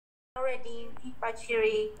Noureddine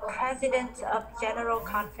Morocco, President of General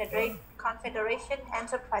Confederation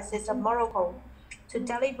Enterprises of Morocco, to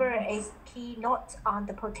deliver a keynote on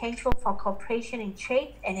the potential for cooperation in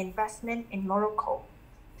trade and investment in Morocco.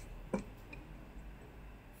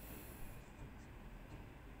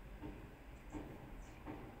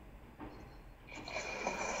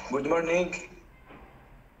 Good morning.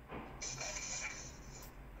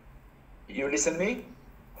 You listen me?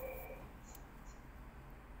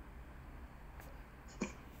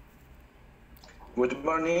 Good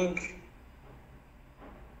morning.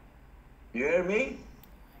 You hear me?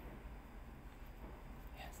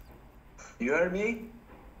 You hear me?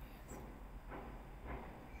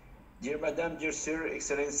 Dear Madam, dear Sir,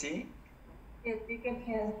 Excellency. Yes, you can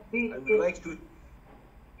hear. I would like to.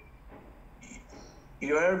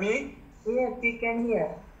 You hear me? Yes, we can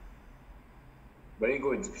hear. Very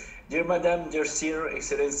good. Dear Madam, dear Sir,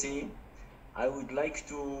 Excellency, I would like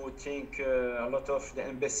to thank a lot of the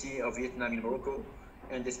Embassy of Vietnam in Morocco,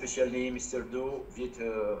 and especially Mr. Do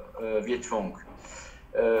Viet Phong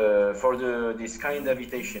for this kind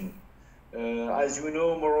invitation. As you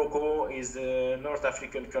know, Morocco is a North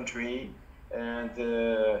African country and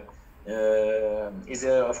is,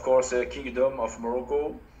 of course, a kingdom of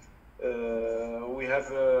Morocco. We have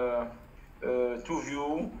two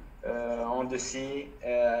views on the sea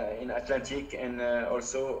in Atlantic and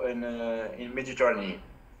also in Mediterranean.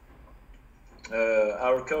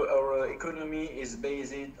 Our economy is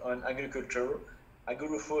based on agriculture,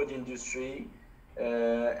 agro-food industry,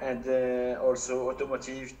 and also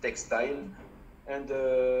automotive, textile, and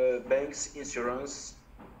banks, insurance.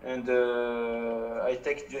 And I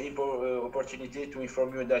take the opportunity to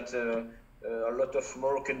inform you that a lot of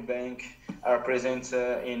Moroccan banks are present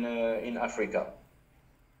in Africa.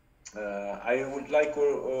 I would like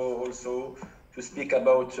also to speak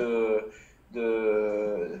about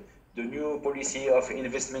the new policy of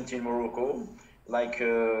investment in Morocco, like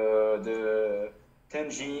the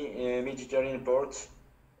Tangi Mediterranean port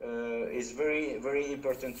is very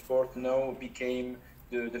important port. Now became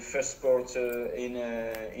the first port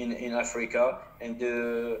in Africa, and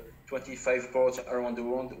 25 ports around the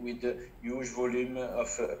world with a huge volume of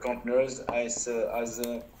containers, as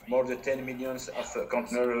more than 10 million of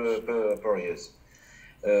containers per year.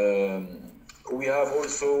 We have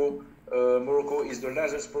also Morocco is the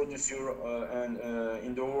largest producer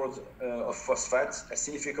in the world of phosphates, a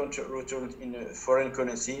significant return in foreign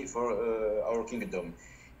currency for our kingdom.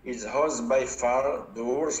 It has by far the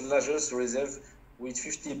world's largest reserve with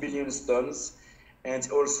 50 billion tons, and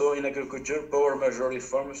also in agriculture, power major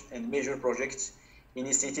reforms and major projects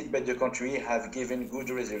initiated by the country have given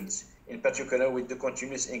good results, in particular with the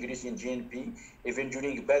continuous increase in GNP, even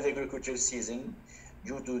during bad agricultural season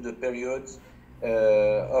due to the period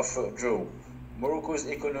of drought. Morocco's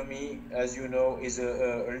economy, as you know, is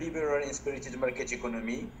a liberal and spirited market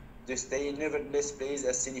economy. The state nevertheless plays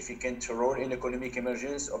a significant role in economic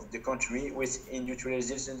emergence of the country with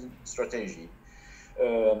industrialization strategy.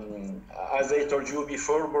 As I told you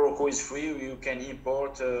before, Morocco is free. You can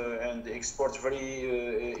import and export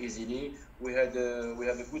very easily. We have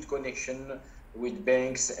a good connection with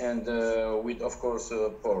banks and with, of course,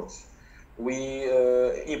 ports. We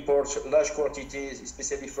import large quantities,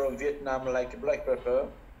 especially from Vietnam, like black pepper,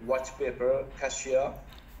 white pepper, cassia,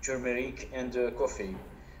 turmeric, and coffee.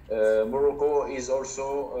 Morocco is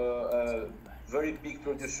also a very big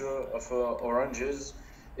producer of oranges,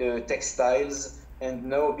 textiles, and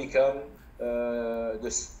now become the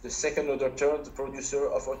second or the third producer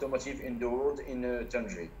of automotive in the world in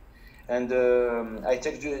Tangier. And I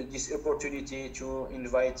take this opportunity to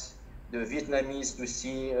invite the Vietnamese to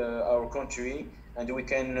see our country, and we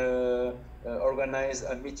can organize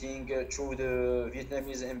a meeting through the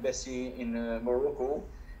Vietnamese embassy in Morocco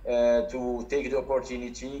to take the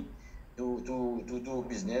opportunity to do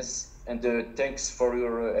business. And thanks for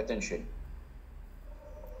your attention.